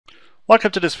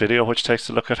Welcome to this video which takes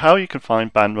a look at how you can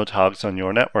find bandwidth hogs on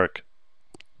your network.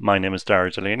 My name is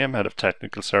Darragh Delaney, I'm Head of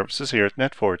Technical Services here at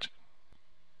NetFort.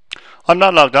 I'm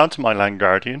not logged on to my LAN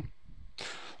Guardian.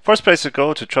 First place to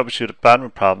go to troubleshoot a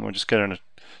bandwidth problem or just get a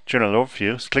general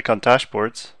overview is click on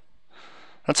Dashboards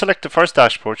and select the first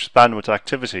dashboard, which is Bandwidth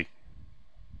Activity.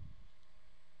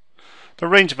 There are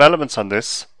a range of elements on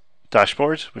this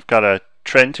dashboard. We've got a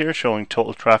trend here showing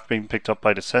total traffic being picked up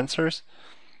by the sensors.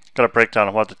 Got a breakdown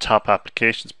of what the top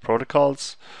applications,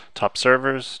 protocols, top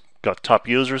servers, got top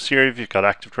users here if you've got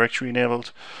Active Directory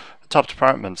enabled, top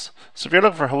departments. So if you're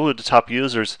looking for who are the top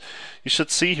users, you should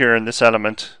see here in this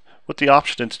element with the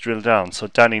option to drill down. So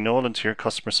Danny Nolan here,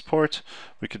 customer support,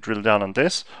 we could drill down on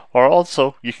this, or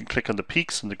also you can click on the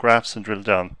peaks and the graphs and drill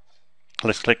down.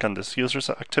 Let's click on this users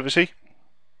activity.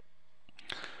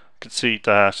 You can see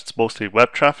that it's mostly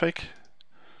web traffic.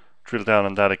 Drill down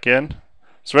on that again.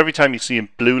 So every time you see a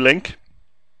blue link,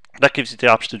 that gives you the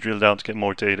option to drill down to get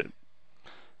more data.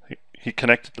 He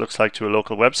connected, looks like, to a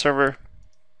local web server.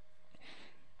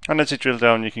 And as you drill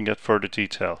down, you can get further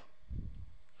detail.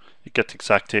 You get the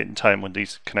exact date and time when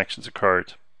these connections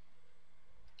occurred.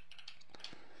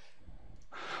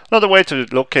 Another way to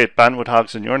locate bandwidth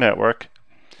hogs in your network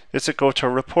is to go to a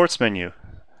reports menu.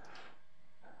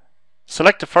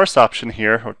 Select the first option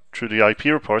here, or through the IP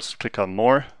reports, click on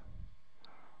more.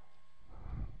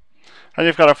 And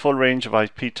you've got a full range of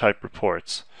IP type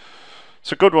reports.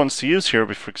 So good ones to use here would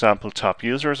be, for example, top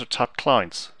users or top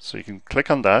clients. So you can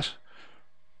click on that.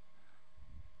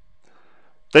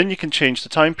 Then you can change the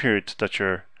time period that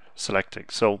you're selecting.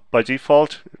 So by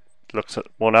default, it looks at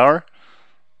 1 hour.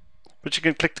 But you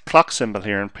can click the clock symbol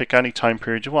here and pick any time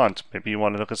period you want. Maybe you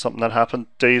want to look at something that happened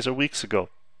days or weeks ago.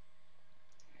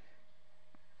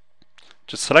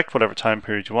 Just select whatever time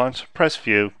period you want, press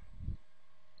view.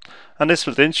 And this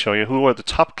will then show you who are the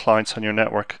top clients on your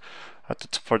network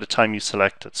for the time you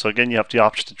selected. So again, you have the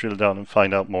option to drill down and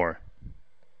find out more.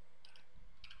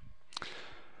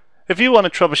 If you want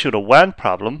to troubleshoot a WAN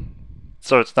problem,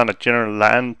 so it's not a general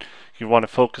LAN, you want to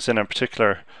focus in on a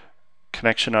particular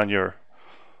connection on your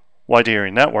wide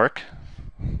area network,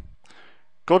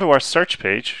 go to our search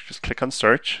page, just click on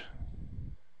search.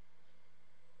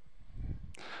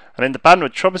 And in the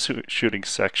bandwidth troubleshooting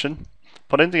section,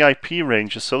 put in the IP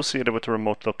range associated with the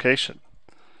remote location.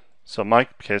 So in my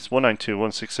case,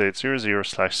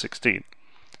 192.168.0.0/16.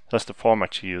 That's the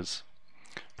format you use.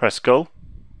 Press go.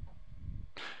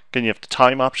 Again, you have the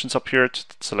time options up here to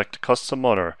select a custom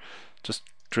one, or just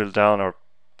drill down or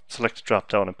select the drop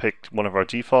down and pick one of our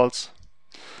defaults.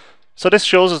 So this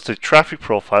shows us the traffic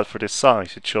profile for this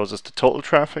site. It shows us the total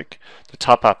traffic, the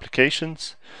top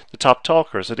applications, the top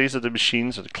talkers. So these are the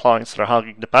machines or the clients that are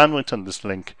hogging the bandwidth on this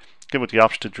link. Give it the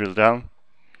option to drill down.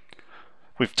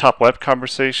 We've top web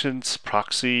conversations,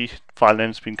 proxy, file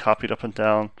names being copied up and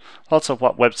down. Also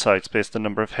what websites based on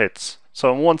number of hits.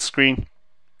 So on one screen,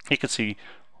 you can see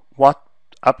what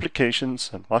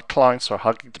applications and what clients are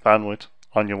hogging the bandwidth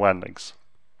on your WAN links.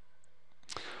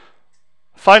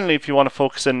 Finally, if you want to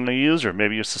focus in on a user,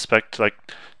 maybe you suspect like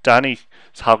Danny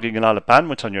is hogging a lot of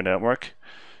bandwidth on your network,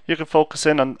 you can focus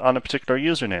in on a particular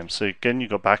username. So again, you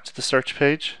go back to the search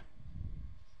page.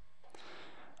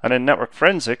 And in Network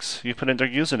Forensics, you put in their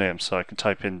username. So I can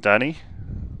type in Danny,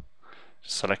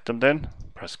 select them then,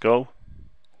 press go.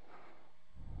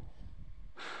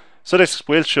 So this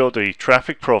will show the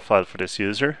traffic profile for this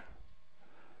user.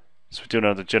 So we do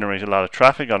know to generate a lot of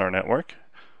traffic on our network.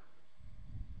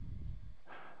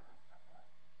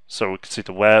 So we can see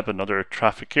the web and other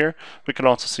traffic here. We can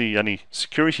also see any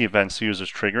security events the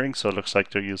user's triggering. So it looks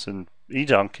like they're using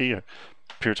eDonkey, or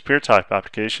peer-to-peer type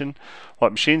application,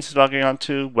 what machines he's logging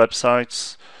onto,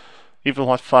 websites, even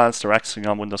what files they're accessing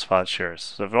on Windows file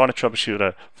shares. So if you want to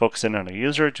troubleshoot focus in on a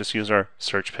user, just use our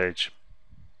search page.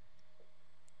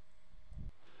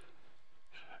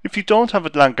 If you don't have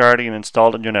a LAN Guardian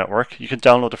installed on your network, you can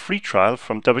download a free trial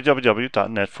from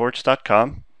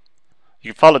www.netfort.com.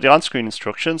 You can follow the on-screen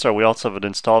instructions, or we also have an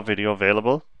install video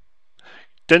available.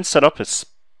 Then set up a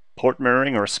port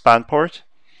mirroring or a span port.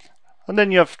 And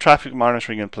then you have traffic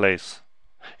monitoring in place.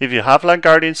 If you have LAN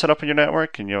Guardian set up in your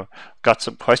network and you've got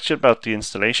some question about the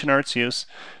installation or its use,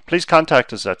 please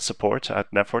contact us at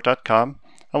support@netfort.com,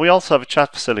 and we also have a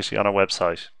chat facility on our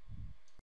website.